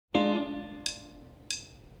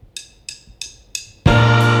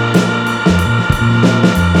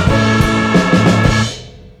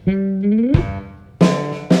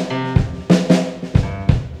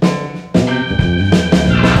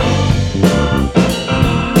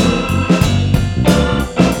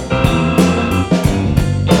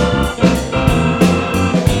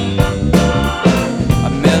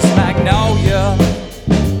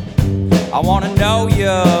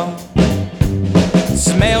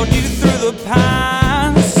trailed you through the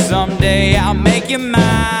pines. Someday I'll make you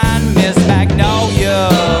mine, Miss Magnolia.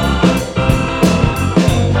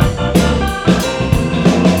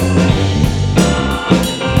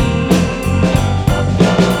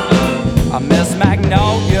 Miss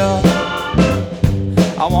Magnolia,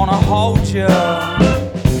 I wanna hold you.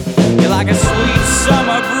 You're like a sweet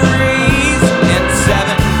summer breeze in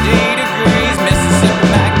 70 degrees, Mississippi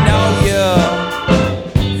Magnolia.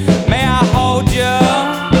 May I hold you?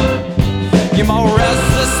 You're more